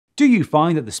Do you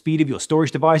find that the speed of your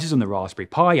storage devices on the Raspberry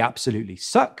Pi absolutely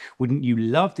suck? Wouldn't you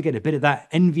love to get a bit of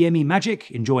that NVMe magic,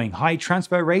 enjoying high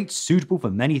transfer rates suitable for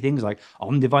many things like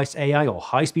on-device AI or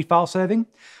high-speed file serving?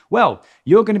 Well,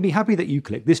 you're going to be happy that you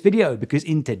clicked this video, because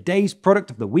in today's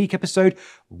Product of the Week episode,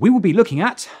 we will be looking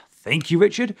at, thank you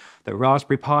Richard, the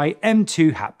Raspberry Pi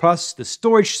M.2 Hat Plus, the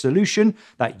storage solution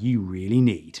that you really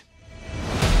need.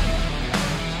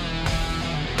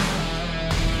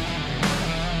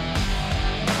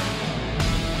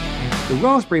 The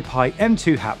Raspberry Pi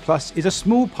M.2 Hat Plus is a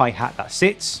small Pi hat that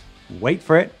sits, wait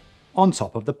for it, on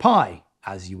top of the Pi,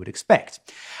 as you would expect.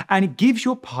 And it gives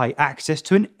your Pi access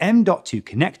to an M.2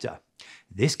 connector.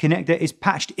 This connector is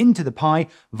patched into the Pi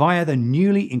via the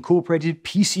newly incorporated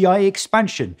PCIe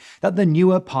expansion that the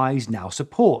newer Pis now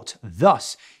support,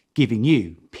 thus giving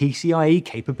you PCIe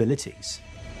capabilities.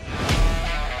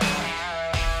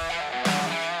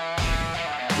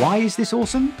 Why is this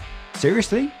awesome?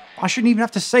 Seriously? I shouldn't even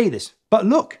have to say this, but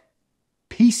look,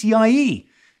 PCIe.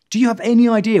 Do you have any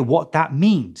idea what that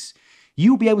means?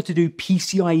 You'll be able to do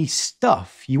PCIe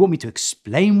stuff. You want me to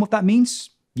explain what that means?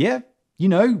 Yeah, you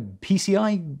know,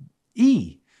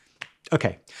 PCIe.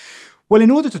 Okay, well,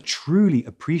 in order to truly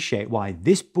appreciate why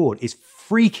this board is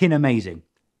freaking amazing,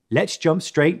 let's jump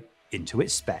straight into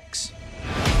its specs.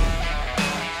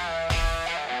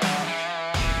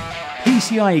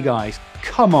 PCIe, guys,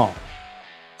 come on.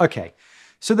 Okay.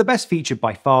 So the best feature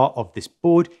by far of this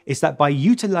board is that by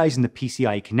utilizing the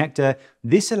PCIe connector,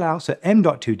 this allows for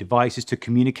M.2 devices to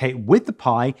communicate with the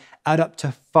Pi at up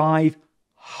to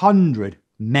 500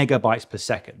 megabytes per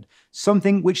second,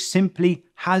 something which simply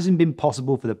hasn't been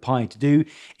possible for the Pi to do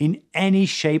in any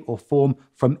shape or form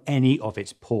from any of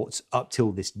its ports up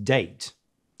till this date.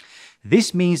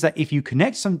 This means that if you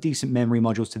connect some decent memory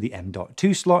modules to the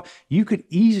M.2 slot, you could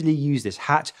easily use this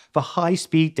hat for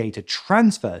high-speed data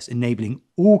transfers, enabling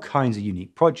all kinds of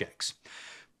unique projects.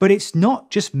 But it's not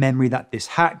just memory that this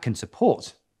hat can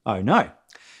support. Oh no.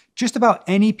 Just about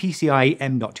any PCIe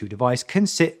M.2 device can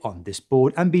sit on this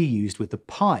board and be used with the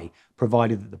Pi,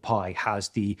 provided that the Pi has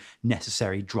the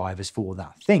necessary drivers for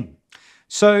that thing.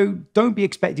 So don't be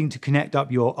expecting to connect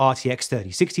up your RTX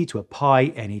 3060 to a Pi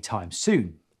anytime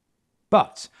soon.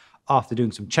 But after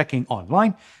doing some checking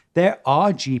online, there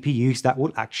are GPUs that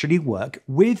will actually work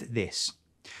with this.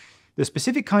 The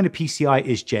specific kind of PCIe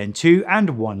is Gen 2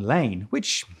 and 1 lane,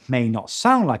 which may not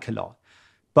sound like a lot,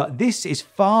 but this is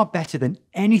far better than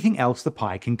anything else the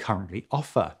Pi can currently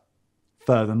offer.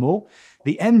 Furthermore,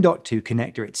 the M.2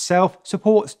 connector itself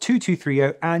supports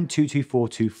 2230 and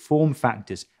 2242 form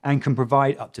factors and can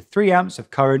provide up to 3 amps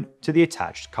of current to the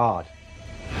attached card.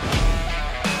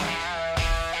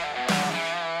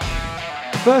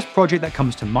 The first project that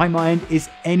comes to my mind is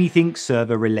anything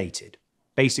server related.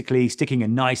 Basically, sticking a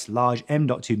nice large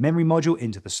M.2 memory module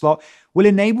into the slot will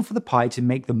enable for the Pi to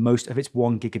make the most of its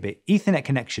 1 gigabit Ethernet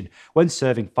connection when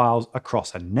serving files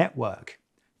across a network.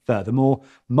 Furthermore,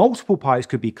 multiple Pis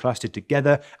could be clustered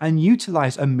together and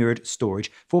utilize a mirrored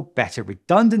storage for better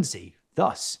redundancy,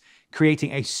 thus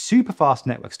creating a super fast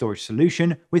network storage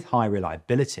solution with high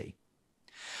reliability.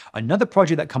 Another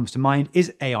project that comes to mind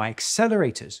is AI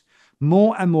accelerators.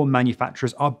 More and more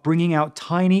manufacturers are bringing out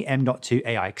tiny M.2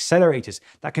 AI accelerators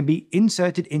that can be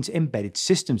inserted into embedded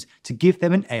systems to give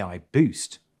them an AI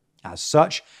boost. As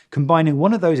such, combining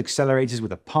one of those accelerators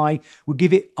with a Pi will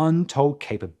give it untold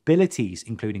capabilities,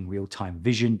 including real-time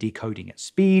vision decoding at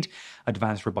speed,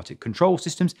 advanced robotic control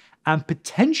systems, and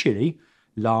potentially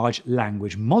large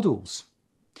language models.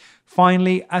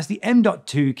 Finally, as the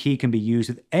M.2 key can be used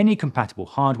with any compatible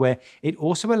hardware, it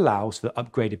also allows for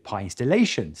upgraded Pi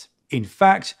installations. In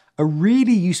fact, a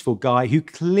really useful guy who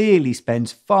clearly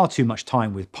spends far too much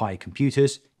time with Pi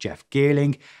computers, Jeff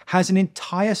Geerling, has an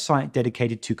entire site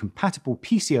dedicated to compatible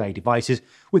PCIe devices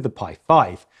with the Pi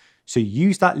 5. So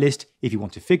use that list if you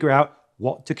want to figure out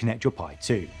what to connect your Pi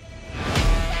to.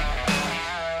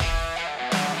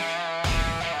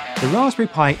 The Raspberry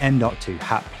Pi M.2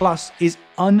 Hat Plus is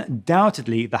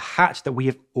undoubtedly the hat that we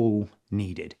have all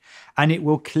needed, and it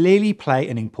will clearly play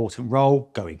an important role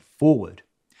going forward.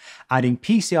 Adding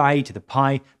PCIe to the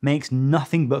Pi makes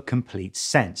nothing but complete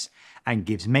sense, and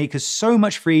gives makers so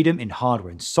much freedom in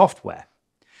hardware and software.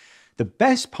 The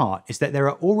best part is that there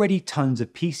are already tons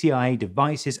of PCIe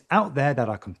devices out there that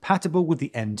are compatible with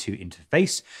the M.2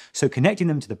 interface, so connecting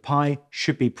them to the Pi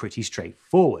should be pretty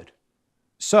straightforward.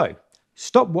 So,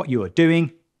 stop what you are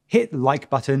doing, hit the like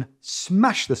button,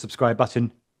 smash the subscribe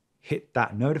button, hit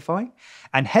that notify,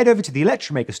 and head over to the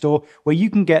Electromaker store where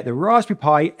you can get the Raspberry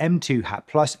Pi M.2 Hat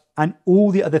Plus and all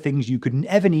the other things you could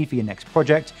ever need for your next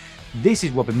project. This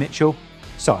is Robin Mitchell,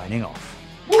 signing off.